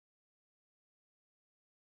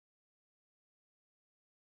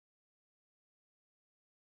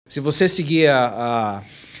Se você seguir a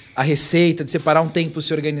receita de separar um tempo,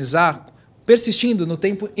 se organizar, persistindo no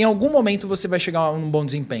tempo, em algum momento você vai chegar a um bom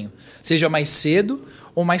desempenho. Seja mais cedo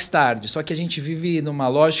ou mais tarde. Só que a gente vive numa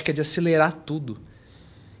lógica de acelerar tudo.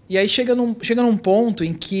 E aí chega num ponto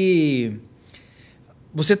em que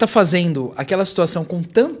você está fazendo aquela situação com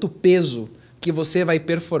tanto peso que você vai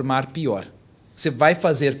performar pior. Você vai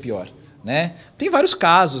fazer pior, né? Tem vários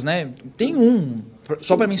casos, né? Tem um,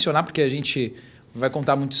 só para mencionar, porque a gente vai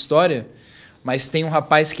contar muita história, mas tem um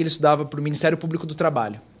rapaz que ele estudava para o Ministério Público do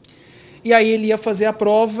Trabalho. E aí ele ia fazer a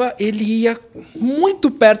prova, ele ia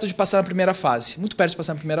muito perto de passar na primeira fase. Muito perto de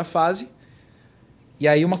passar na primeira fase. E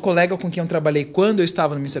aí uma colega com quem eu trabalhei quando eu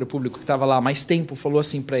estava no Ministério Público, que estava lá há mais tempo, falou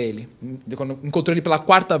assim para ele, quando encontrou ele pela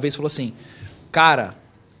 4ª vez, falou assim, cara,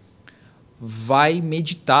 vai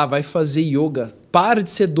meditar, vai fazer yoga, para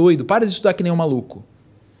de ser doido, para de estudar que nem um maluco.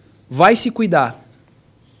 Vai se cuidar.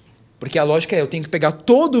 Porque a lógica é, eu tenho que pegar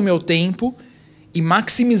todo o meu tempo e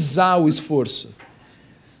maximizar o esforço.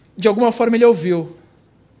 De alguma forma ele ouviu.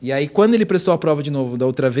 E aí, quando ele prestou a prova de novo da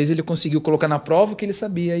outra vez, ele conseguiu colocar na prova o que ele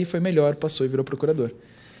sabia e foi melhor, passou e virou procurador.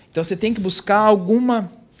 Então, você tem que buscar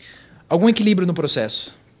algum equilíbrio no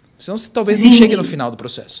processo. Senão, você talvez nem chegue no final do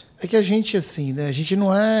processo. É que a gente, assim, né? A gente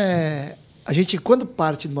não é... A gente, quando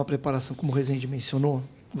parte de uma preparação, como o Rezende mencionou,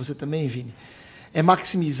 você também, Vini, é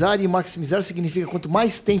maximizar, e maximizar significa quanto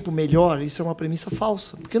mais tempo, melhor. Isso é uma premissa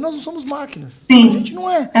falsa. Porque nós não somos máquinas. Sim. A gente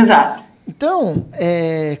não é. Exato. Então,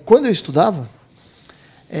 quando eu estudava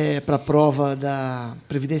para a prova da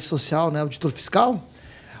Previdência Social, né, auditor fiscal,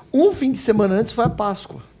 um fim de semana antes foi a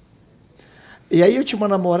Páscoa. E aí eu tinha uma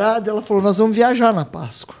namorada, ela falou, nós vamos viajar na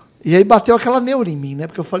Páscoa. E aí bateu aquela neura em mim, né?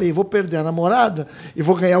 Porque eu falei, vou perder a namorada e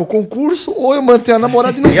vou ganhar o concurso, ou eu mantenho a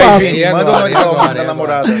namorada e não passo. Manda o nome da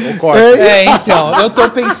namorada, o corte.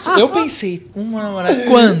 Então, eu pensei, uma namorada,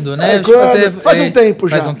 quando, né? Faz um tempo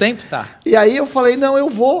já. Faz um tempo? Tá. E aí eu falei, não, eu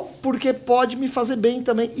vou, porque pode me fazer bem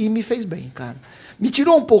também. E me fez bem, cara. Me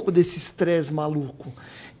tirou um pouco desse estresse maluco.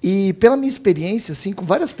 E pela minha experiência, assim, com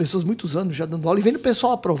várias pessoas, muitos anos já dando aula, e vendo o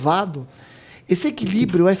pessoal aprovado, esse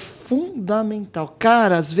equilíbrio é fundamental.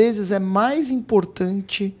 Cara, às vezes é mais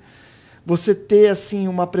importante você ter assim,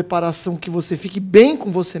 uma preparação que você fique bem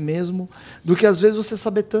com você mesmo, do que às vezes você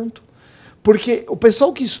saber tanto. Porque o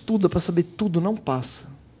pessoal que estuda para saber tudo não passa.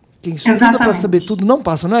 Quem estuda para saber tudo não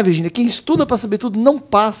passa, não é, Virginia? Quem estuda para saber tudo não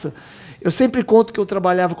passa. Eu sempre conto que eu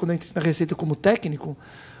trabalhava, quando eu entrei na Receita como técnico,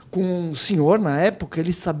 com um senhor na época,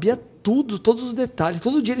 ele sabia tudo, todos os detalhes.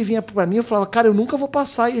 Todo dia ele vinha para mim e eu falava, cara, eu nunca vou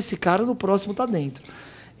passar e esse cara no próximo está dentro.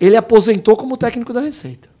 Ele aposentou como técnico da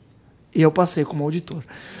Receita. E eu passei como auditor.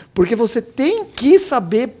 Porque você tem que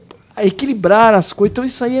saber equilibrar as coisas. Então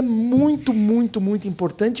isso aí é muito, muito, muito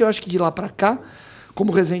importante. Eu acho que de lá para cá,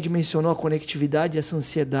 como o Rezende mencionou, a conectividade, essa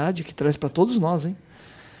ansiedade que traz para todos nós, hein?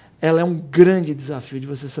 Ela é um grande desafio de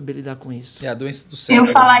você saber lidar com isso. É a doença do século.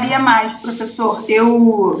 Eu falaria mais, professor.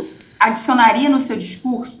 Eu adicionaria no seu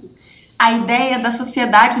discurso a ideia da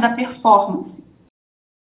sociedade da performance.